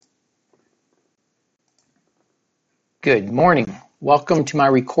Good morning. Welcome to my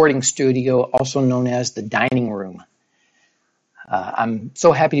recording studio, also known as the dining room. I'm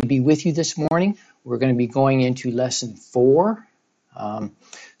so happy to be with you this morning. We're going to be going into lesson 4.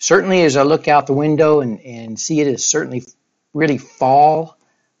 Certainly, as I look out the window and see it is certainly really fall,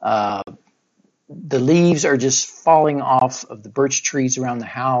 the leaves are just falling off of the birch trees around the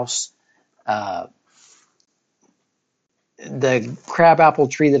house. The crabapple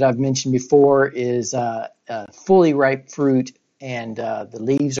tree that I've mentioned before is fully ripe fruit, and the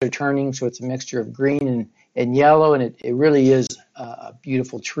leaves are turning, so it's a mixture of green and yellow, and it really is a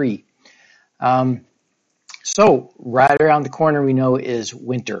beautiful tree. So right around the corner we know is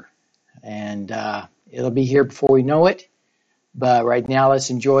winter, and it'll be here before we know it. But right now, let's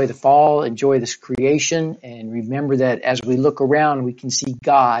enjoy the fall, enjoy this creation, and remember that as we look around, we can see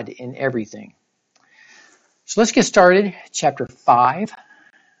God in everything. So let's get started. Chapter 5.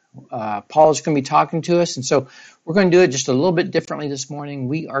 Paul is going to be talking to us, and so we're going to do it just a little bit differently this morning.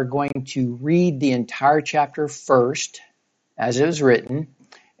 We are going to read the entire chapter first, as it was written,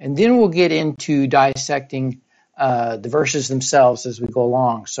 and then we'll get into dissecting the verses themselves as we go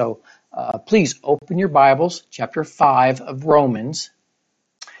along. So please open your Bibles, chapter 5 of Romans,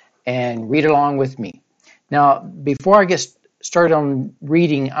 and read along with me. Now, before I get started on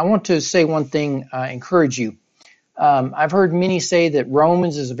reading, I want to say one thing, encourage you. I've heard many say that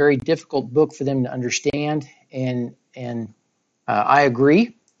Romans is a very difficult book for them to understand, and I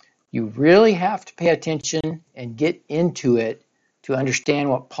agree. You really have to pay attention and get into it to understand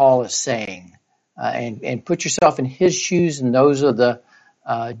what Paul is saying, and put yourself in his shoes and those of the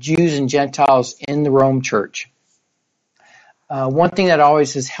Jews and Gentiles in the Rome church. One thing that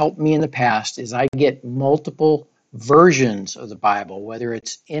always has helped me in the past is I get multiple versions of the Bible, whether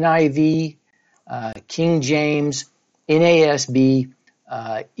it's NIV, King James, NASB,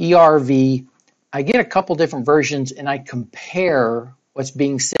 ERV. I get a couple different versions and I compare what's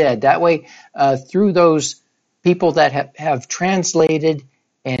being said. That way, through those people that have translated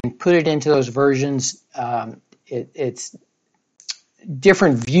and put it into those versions, it's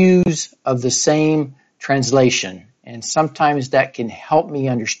different views of the same translation. And sometimes that can help me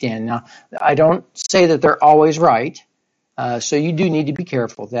understand. Now, I don't say that they're always right. So you do need to be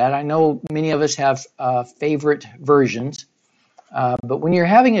careful of that. I know many of us have favorite versions, but when you're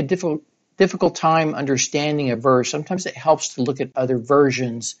having a difficult time understanding a verse, sometimes it helps to look at other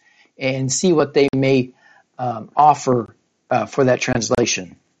versions and see what they may offer for that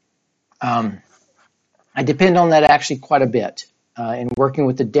translation. I depend on that actually quite a bit. In working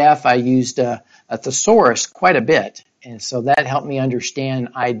with the deaf, I used a thesaurus quite a bit, and so that helped me understand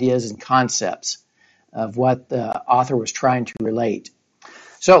ideas and concepts of what the author was trying to relate.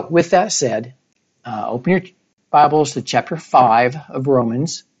 So with that said, open your Bibles to chapter 5 of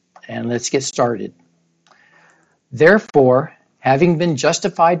Romans, and let's get started. Therefore, having been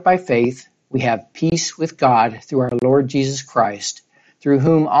justified by faith, we have peace with God through our Lord Jesus Christ, through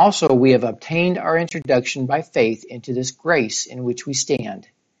whom also we have obtained our introduction by faith into this grace in which we stand.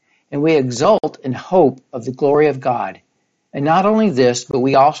 And we exult in hope of the glory of God. And not only this, but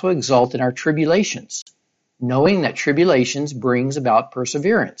we also exult in our tribulations, knowing that tribulations brings about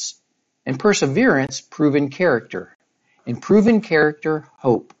perseverance, and perseverance, proven character, and proven character,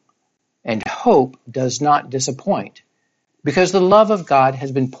 hope. And hope does not disappoint, because the love of God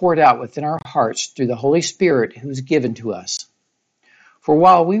has been poured out within our hearts through the Holy Spirit who is given to us. For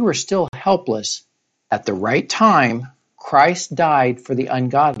while we were still helpless, at the right time, Christ died for the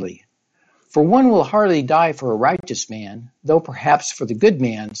ungodly. For one will hardly die for a righteous man, though perhaps for the good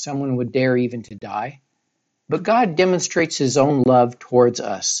man someone would dare even to die. But God demonstrates his own love towards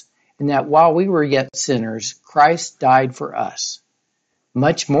us, in that while we were yet sinners, Christ died for us.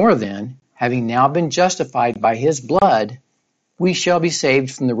 Much more then, having now been justified by his blood, we shall be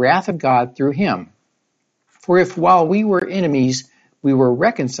saved from the wrath of God through him. For if while we were enemies, we were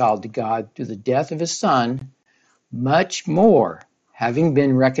reconciled to God through the death of his Son, much more, having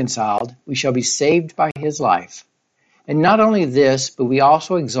been reconciled, we shall be saved by his life. And not only this, but we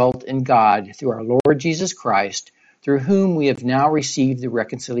also exult in God through our Lord Jesus Christ, through whom we have now received the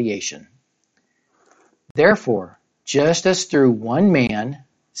reconciliation. Therefore, just as through one man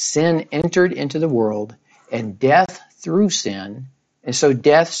sin entered into the world, and death through sin, and so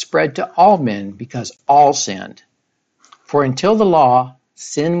death spread to all men because all sinned. For until the law,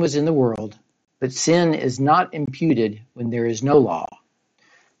 sin was in the world, but sin is not imputed when there is no law.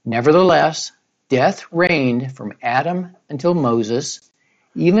 Nevertheless, death reigned from Adam until Moses,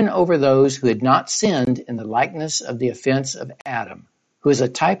 even over those who had not sinned in the likeness of the offense of Adam, who is a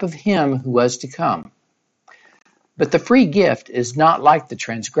type of him who was to come. But the free gift is not like the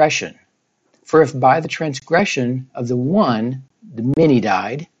transgression. For if by the transgression of the one the many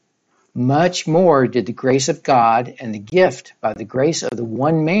died, much more did the grace of God and the gift by the grace of the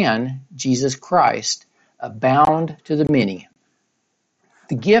one man, Jesus Christ, abound to the many.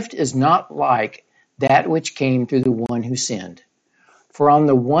 The gift is not like that which came through the one who sinned. For on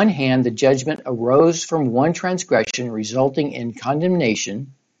the one hand the judgment arose from one transgression, resulting in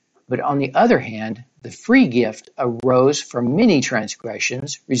condemnation, but on the other hand the free gift arose from many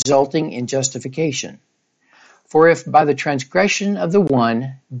transgressions, resulting in justification. For if by the transgression of the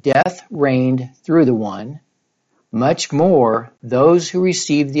one death reigned through the one, much more those who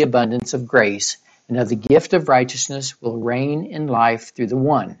receive the abundance of grace and of the gift of righteousness will reign in life through the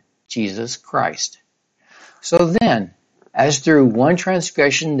one, Jesus Christ. So then, as through one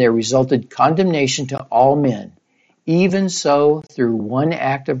transgression there resulted condemnation to all men, even so through one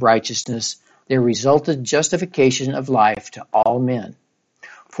act of righteousness there resulted justification of life to all men.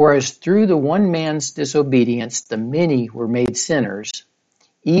 For as through the one man's disobedience the many were made sinners,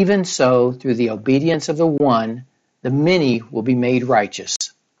 even so through the obedience of the one the many will be made righteous.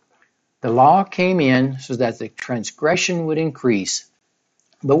 The law came in so that the transgression would increase,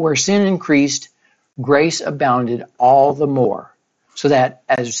 but where sin increased, grace abounded all the more, so that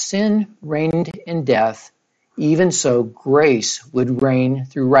as sin reigned in death, even so grace would reign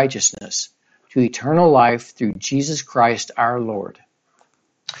through righteousness to eternal life through Jesus Christ our Lord.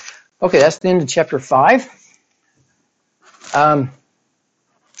 Okay, that's the end of chapter 5.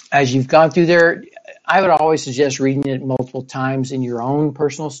 As you've gone through there, I would always suggest reading it multiple times in your own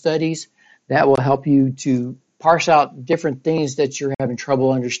personal studies. That will help you to parse out different things that you're having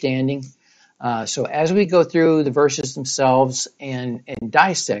trouble understanding. So as we go through the verses themselves and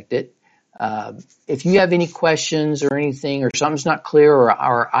dissect it, if you have any questions or anything, or something's not clear,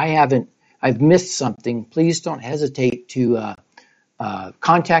 or I've missed something, please don't hesitate to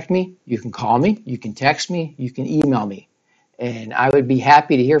contact me. You can call me, you can text me, you can email me, and I would be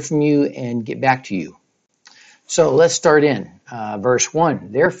happy to hear from you and get back to you. So let's start in verse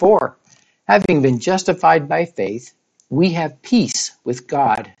 1. Therefore, having been justified by faith, we have peace with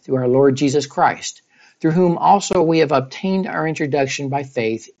God through our Lord Jesus Christ, through whom also we have obtained our introduction by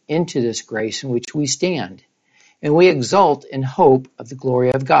faith into this grace in which we stand, and we exult in hope of the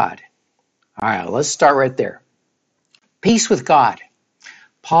glory of God. All right, let's start right there. Peace with God.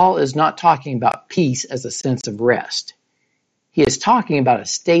 Paul is not talking about peace as a sense of rest. He is talking about a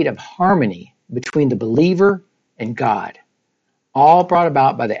state of harmony between the believer and God, all brought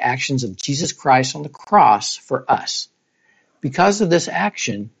about by the actions of Jesus Christ on the cross for us. Because of this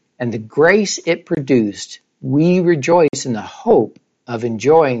action and the grace it produced, we rejoice in the hope of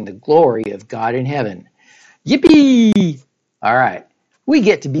enjoying the glory of God in heaven. Yippee! All right. We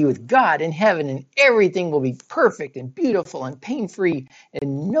get to be with God in heaven, and everything will be perfect and beautiful and pain-free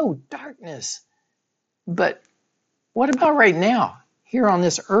and no darkness. But what about right now, here on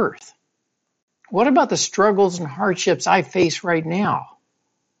this earth? What about the struggles and hardships I face right now?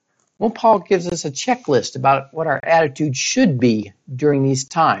 Well, Paul gives us a checklist about what our attitude should be during these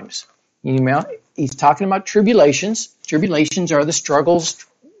times. He's talking about tribulations. Tribulations are the struggles,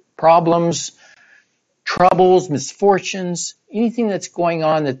 problems, troubles, misfortunes, anything that's going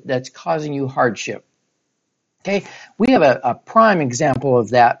on that's causing you hardship. Okay, we have a prime example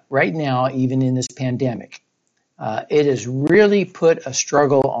of that right now, even in this pandemic. It has really put a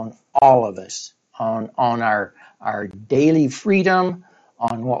struggle on all of us, on our daily freedom,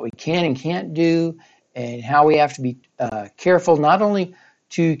 on what we can and can't do, and how we have to be careful not only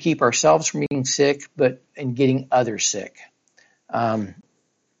to keep ourselves from being sick, but in getting others sick.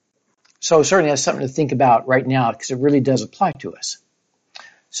 So certainly that's something to think about right now, because it really does apply to us.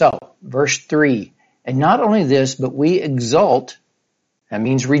 So, verse 3, and not only this, but we exult, that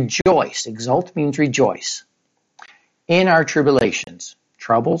means rejoice. Exult means rejoice in our tribulations,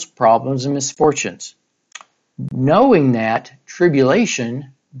 troubles, problems, and misfortunes, knowing that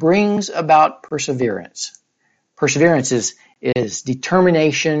tribulation brings about perseverance. Perseverance is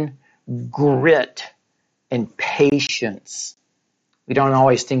determination, grit, and patience. We don't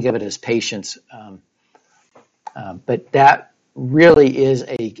always think of it as patience, but that really is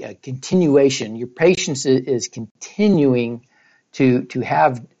a continuation. Your patience is continuing to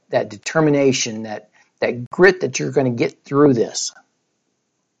have that determination, that grit that you're going to get through this.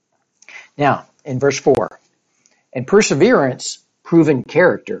 Now, in verse 4, and perseverance, proven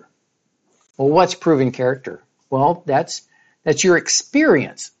character. Well, what's proven character? Well, that's your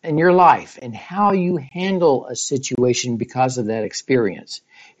experience in your life and how you handle a situation because of that experience.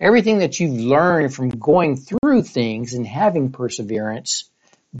 Everything that you've learned from going through things and having perseverance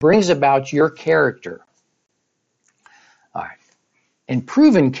brings about your character. All right. And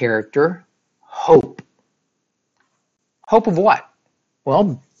proven character, hope. Hope of what?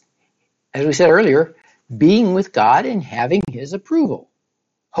 Well, as we said earlier, being with God and having His approval.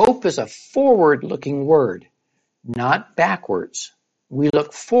 Hope is a forward-looking word, not backwards. We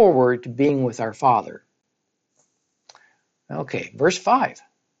look forward to being with our Father. Okay, verse 5.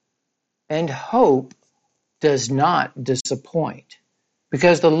 And hope does not disappoint,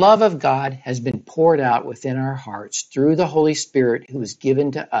 because the love of God has been poured out within our hearts through the Holy Spirit who is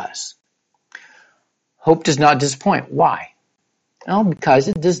given to us. Hope does not disappoint. Why? Well, because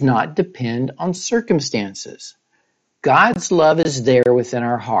it does not depend on circumstances. God's love is there within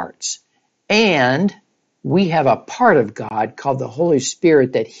our hearts, and we have a part of God called the Holy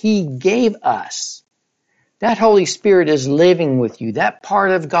Spirit that He gave us. That Holy Spirit is living with you. That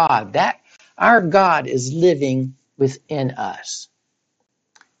part of God, that our God is living within us.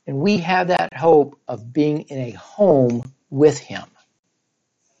 And we have that hope of being in a home with Him.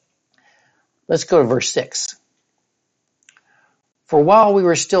 Let's go to verse 6. For while we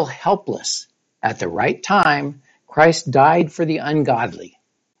were still helpless, at the right time, Christ died for the ungodly.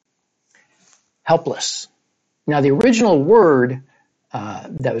 Helpless. Now, the original word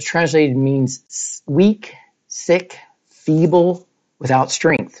that was translated means weak, sick, feeble, without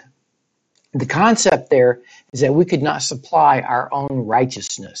strength. The concept there is that we could not supply our own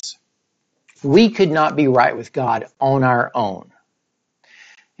righteousness. We could not be right with God on our own.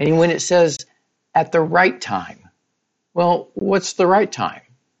 And when it says at the right time, well, what's the right time?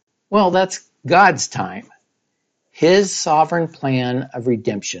 Well, that's God's time. His sovereign plan of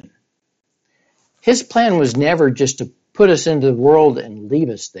redemption. His plan was never just to put us into the world and leave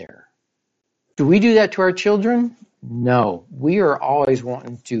us there. Do we do that to our children? No. We are always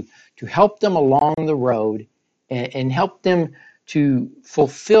wanting to help them along the road and help them to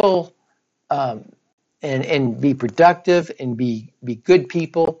fulfill and be productive and be good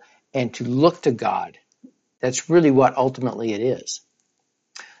people and to look to God. That's really what ultimately it is.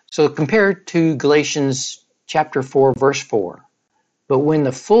 So compared to Galatians chapter 4, verse 4, but when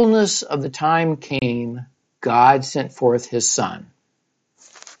the fullness of the time came, God sent forth His Son.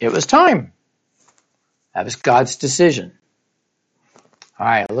 It was time. That was God's decision. All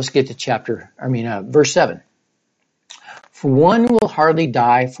right, let's get to verse 7. For one will hardly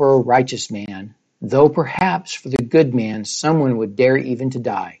die for a righteous man, though perhaps for the good man someone would dare even to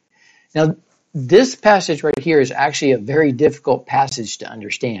die. Now, this passage right here is actually a very difficult passage to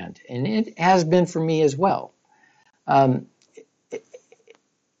understand, and it has been for me as well.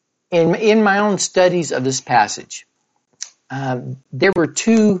 In my own studies of this passage, there were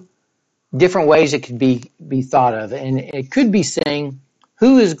two different ways it could be thought of, and it could be saying,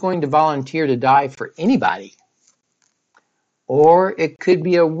 who is going to volunteer to die for anybody? Or it could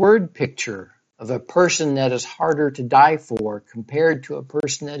be a word picture of a person that is harder to die for compared to a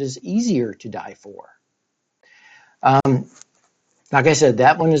person that is easier to die for. Like I said,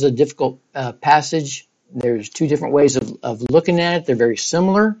 that one is a difficult passage. There's two different ways of looking at it. They're very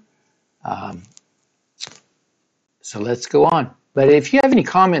similar. So let's go on. But if you have any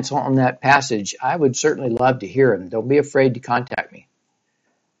comments on that passage, I would certainly love to hear them. Don't be afraid to contact me.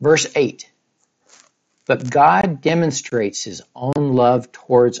 Verse 8. But God demonstrates His own love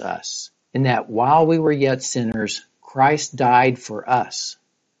towards us, in that while we were yet sinners, Christ died for us.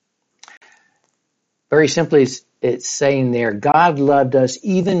 Very simply, it's saying there, God loved us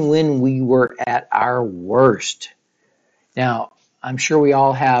even when we were at our worst. Now, I'm sure we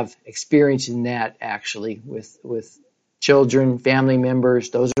all have experience in that, actually, with children, family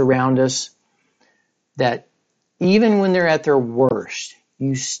members, those around us, that even when they're at their worst,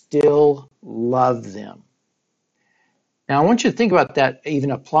 you still love them. Now, I want you to think about that,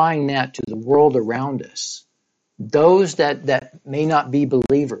 even applying that to the world around us. Those that may not be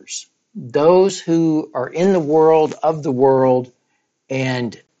believers, those who are in the world, of the world,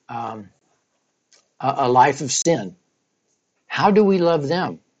 and a life of sin. How do we love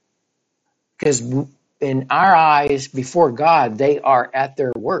them? Because in our eyes, before God, they are at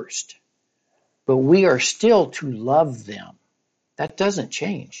their worst. But we are still to love them. That doesn't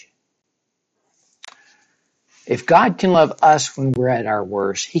change. If God can love us when we're at our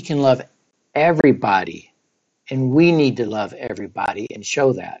worst, He can love everybody. And we need to love everybody and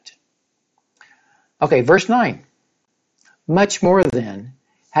show that. Okay, verse 9. Much more then,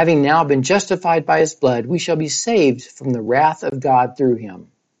 having now been justified by His blood, we shall be saved from the wrath of God through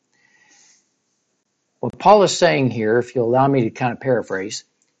Him. What Paul is saying here, if you'll allow me to kind of paraphrase,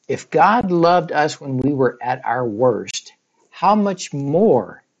 if God loved us when we were at our worst, how much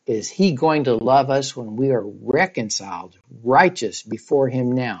more is He going to love us when we are reconciled, righteous before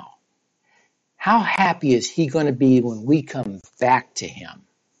Him now? How happy is He going to be when we come back to Him?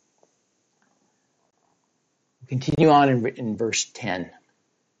 Continue on in verse 10.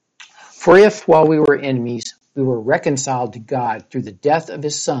 For if, while we were enemies, we were reconciled to God through the death of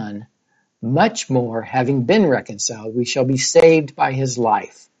his Son, much more, having been reconciled, we shall be saved by his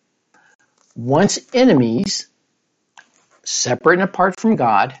life. Once enemies, separate and apart from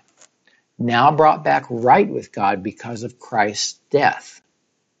God, now brought back right with God because of Christ's death.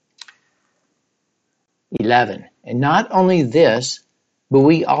 11. And not only this, but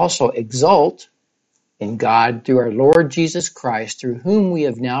we also exult in God through our Lord Jesus Christ, through whom we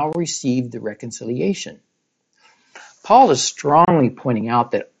have now received the reconciliation. Paul is strongly pointing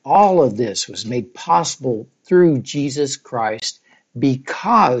out that all of this was made possible through Jesus Christ,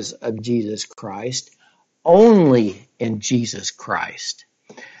 because of Jesus Christ, only in Jesus Christ.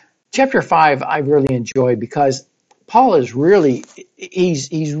 Chapter 5 I really enjoy because Paul is really,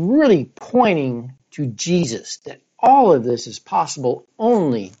 he's really pointing to Jesus, that all of this is possible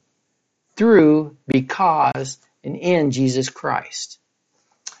only through, because, and in Jesus Christ.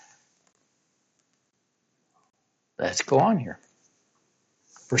 Let's go on here.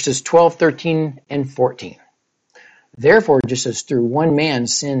 Verses 12, 13, and 14. Therefore, just as through one man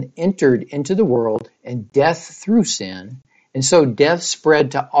sin entered into the world, and death through sin, and so death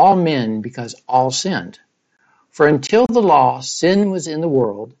spread to all men because all sinned. For until the law, sin was in the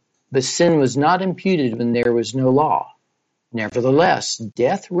world, but sin was not imputed when there was no law. Nevertheless,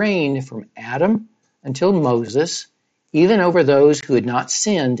 death reigned from Adam until Moses, even over those who had not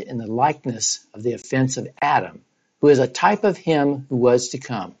sinned in the likeness of the offense of Adam, who is a type of him who was to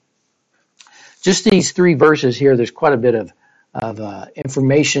come. Just these 3 verses here, there's quite a bit of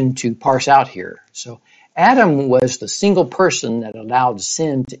information to parse out here. So Adam was the single person that allowed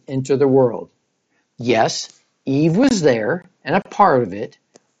sin to enter the world. Yes, Eve was there and a part of it,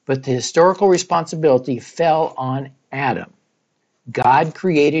 but the historical responsibility fell on Adam. God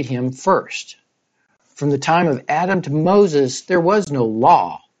created him first. From the time of Adam to Moses, there was no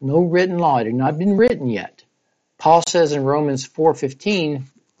law, no written law. It had not been written yet. Paul says in Romans 4:15,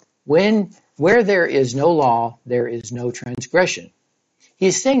 where there is no law, there is no transgression. He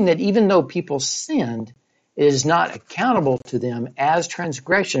is saying that even though people sinned, it is not accountable to them as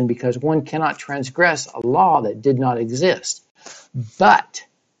transgression, because one cannot transgress a law that did not exist. But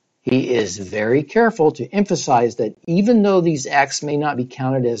he is very careful to emphasize that even though these acts may not be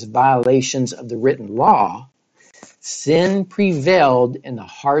counted as violations of the written law, sin prevailed in the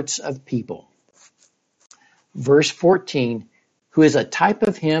hearts of people. Verse 14, who is a type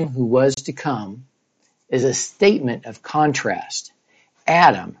of him who was to come, is a statement of contrast.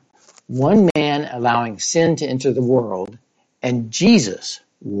 Adam, one man allowing sin to enter the world, and Jesus,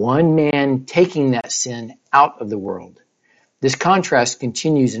 one man taking that sin out of the world. This contrast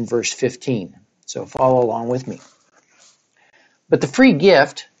continues in verse 15, so follow along with me. But the free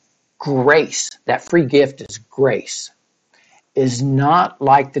gift, grace, that free gift is grace, is not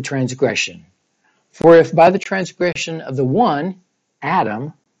like the transgression. For if by the transgression of the one,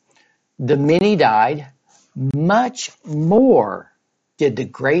 Adam, the many died, much more did the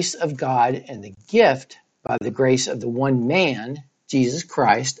grace of God and the gift by the grace of the one man, Jesus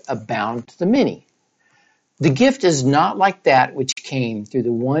Christ, abound to the many. The gift is not like that which came through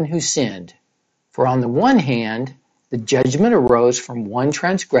the one who sinned. For on the one hand, the judgment arose from one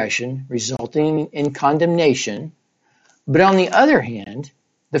transgression, resulting in condemnation. But on the other hand,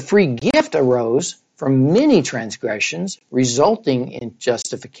 the free gift arose from many transgressions, resulting in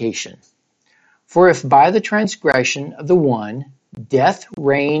justification. For if by the transgression of the one, death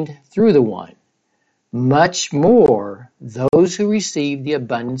reigned through the one, much more those who receive the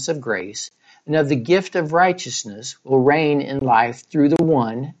abundance of grace and of the gift of righteousness will reign in life through the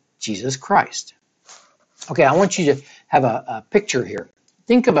one, Jesus Christ. Okay, I want you to have a picture here.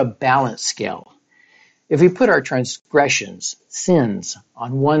 Think of a balance scale. If we put our transgressions, sins,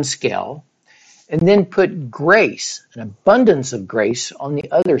 on one scale, and then put grace, an abundance of grace, on the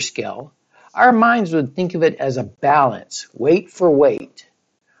other scale, our minds would think of it as a balance, weight for weight.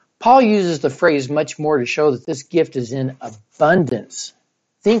 Paul uses the phrase much more to show that this gift is in abundance.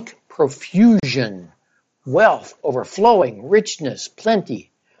 Think profusion, wealth, overflowing, richness,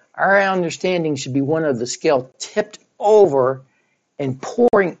 plenty. Our understanding should be one of the scale tipped over and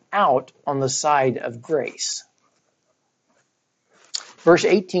pouring out on the side of grace. Verse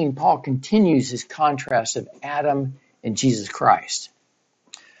 18, Paul continues his contrast of Adam and Jesus Christ.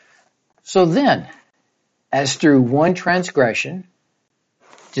 So then, as through one transgression,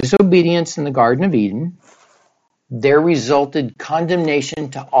 disobedience in the Garden of Eden, there resulted condemnation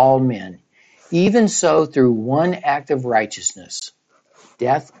to all men, even so through one act of righteousness,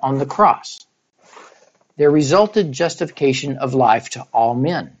 death on the cross, there resulted justification of life to all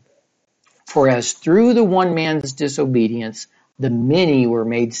men. For as through the one man's disobedience the many were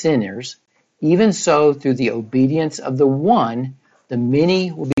made sinners, even so through the obedience of the one the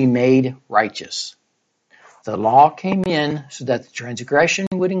many will be made righteous. The law came in so that the transgression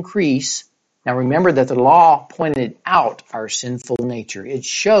would increase. Now remember that the law pointed out our sinful nature. It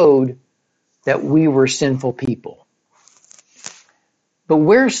showed that we were sinful people. But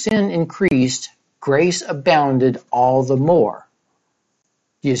where sin increased, grace abounded all the more.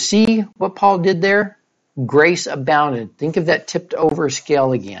 Do you see what Paul did there? Grace abounded. Think of that tipped over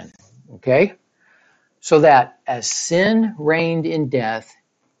scale again. Okay? So that as sin reigned in death,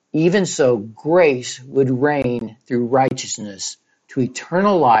 even so grace would reign through righteousness to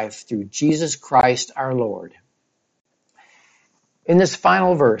eternal life through Jesus Christ our Lord. In this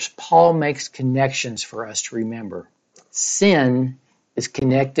final verse, Paul makes connections for us to remember. Sin is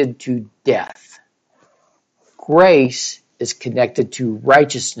connected to death. Grace is connected to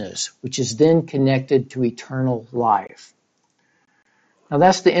righteousness, which is then connected to eternal life. Now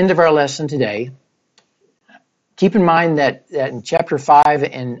that's the end of our lesson today. Keep in mind that in chapter 5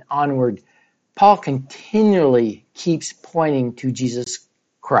 and onward, Paul continually keeps pointing to Jesus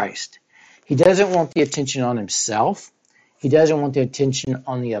Christ. He doesn't want the attention on himself. He doesn't want the attention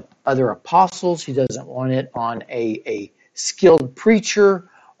on the other apostles. He doesn't want it on a skilled preacher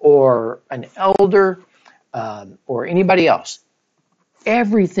or an elder or anybody else.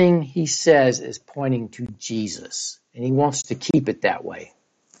 Everything he says is pointing to Jesus, and he wants to keep it that way.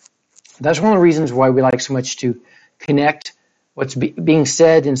 That's one of the reasons why we like so much to connect what's being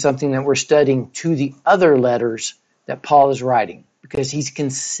said in something that we're studying to the other letters that Paul is writing, because he's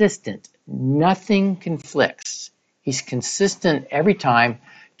consistent. Nothing conflicts. He's consistent every time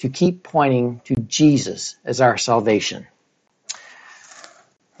to keep pointing to Jesus as our salvation.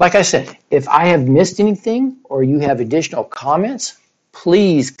 Like I said, if I have missed anything or you have additional comments,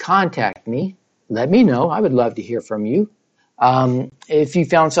 please contact me. Let me know. I would love to hear from you. If you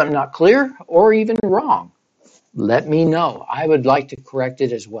found something not clear or even wrong, let me know. I would like to correct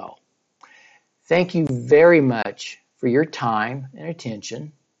it as well. Thank you very much for your time and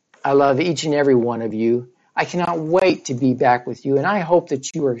attention. I love each and every one of you. I cannot wait to be back with you, and I hope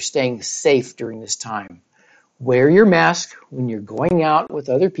that you are staying safe during this time. Wear your mask when you're going out with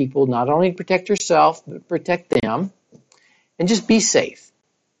other people, not only to protect yourself, but protect them. And just be safe.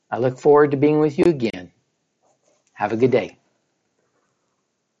 I look forward to being with you again. Have a good day.